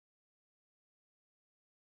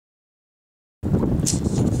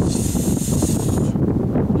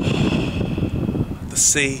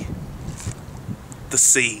sea. The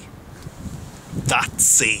sea. That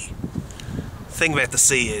sea. The thing about the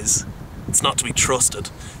sea is, it's not to be trusted.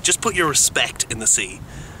 Just put your respect in the sea.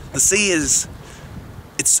 The sea is,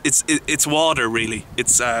 it's water really.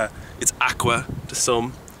 It's aqua to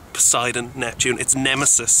some, Poseidon, Neptune. It's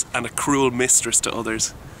nemesis and a cruel mistress to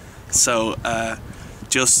others. So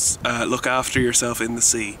just look after yourself in the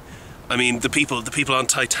sea. I mean, the people on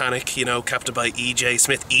Titanic, you know, captained by Aegis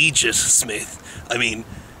Smith. I mean,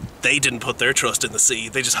 they didn't put their trust in the sea.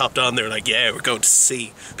 They just hopped on there like, yeah, we're going to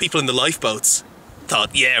sea. People in the lifeboats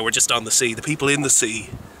thought, yeah, we're just on the sea. The people in the sea.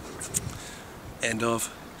 End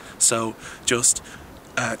of. So just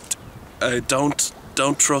don't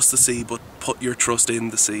trust the sea, but put your trust in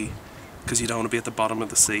the sea, because you don't want to be at the bottom of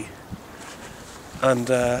the sea. And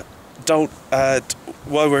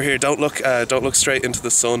while we're here, don't look straight into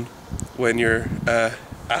the sun when you're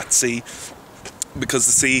at sea, because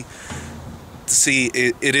the sea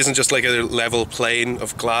it isn't just like a level plane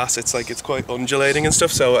of glass. It's like, it's quite undulating and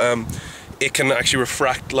stuff, so it can actually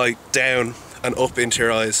refract light down and up into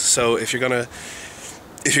your eyes. So if you're gonna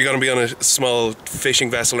be on a small fishing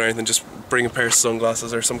vessel or anything, just bring a pair of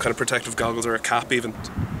sunglasses or some kind of protective goggles, or a cap even.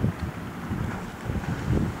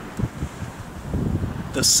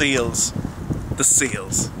 The seals.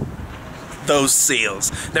 Those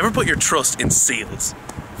seals. Never put your trust in seals.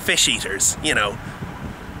 Fish eaters, you know.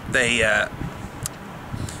 They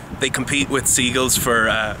compete with seagulls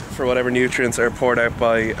for whatever nutrients are poured out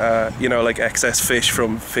by you know, like excess fish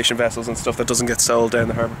from fishing vessels and stuff that doesn't get sold down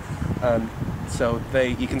the harbour. So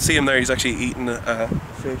you can see him there. He's actually eating a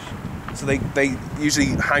fish. So they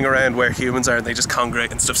usually hang around where humans are, and they just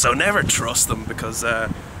congregate and stuff. So never trust them, because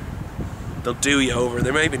they'll do you over.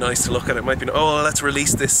 They may be nice to look at. It might be, oh, let's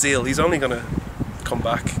release this seal. He's only gonna come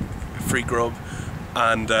back free grub,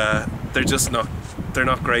 and they're just not. They're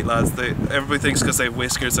not great lads. Everybody thinks because they have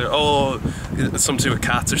whiskers, it's something to do with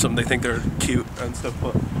cats or something. They think they're cute and stuff,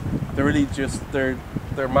 but they're really just they're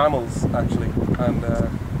mammals actually, and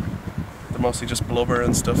they're mostly just blubber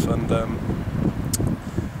and stuff, and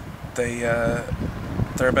they're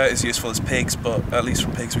about as useful as pigs. But at least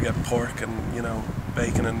from pigs we get pork and, you know,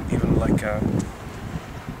 bacon, and even like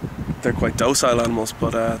they're quite docile animals.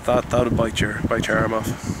 But that would bite your arm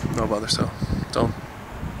off. No bother. So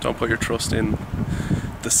don't put your trust in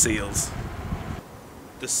the seals.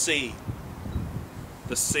 The sea.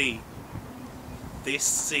 The sea. This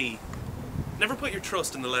sea. Never put your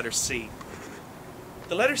trust in the letter C.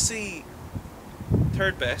 The letter C,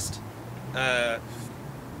 third best,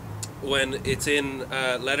 when it's in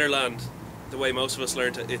Letterland, the way most of us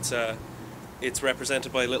learned it, it's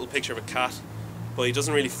represented by a little picture of a cat, but he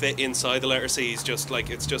doesn't really fit inside the letter C. He's just like,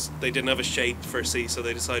 they didn't have a shape for C, so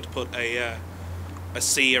they decided to put a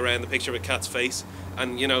C around the picture of a cat's face.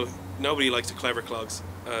 And, you know, nobody likes a clever clogs,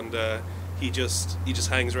 and he just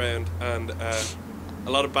hangs around, and a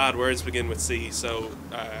lot of bad words begin with C. So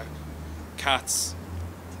cats,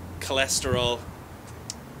 cholesterol,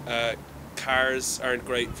 cars aren't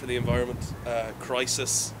great for the environment,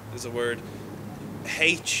 crisis is a word.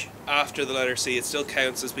 H after the letter C, it still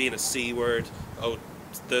counts as being a C word. Oh,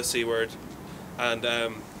 the C word. And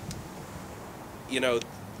you know,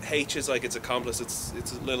 H is like its accomplice, it's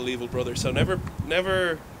a little evil brother. So never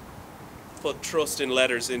put trust in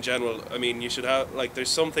letters in general. I mean, you should have, like, there's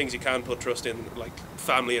some things you can put trust in, like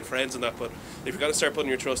family and friends and that, but if you're going to start putting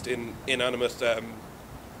your trust in inanimate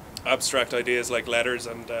abstract ideas like letters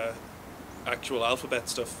and actual alphabet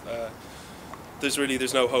stuff,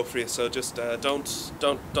 there's no hope for you. So just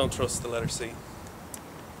don't trust the letter C.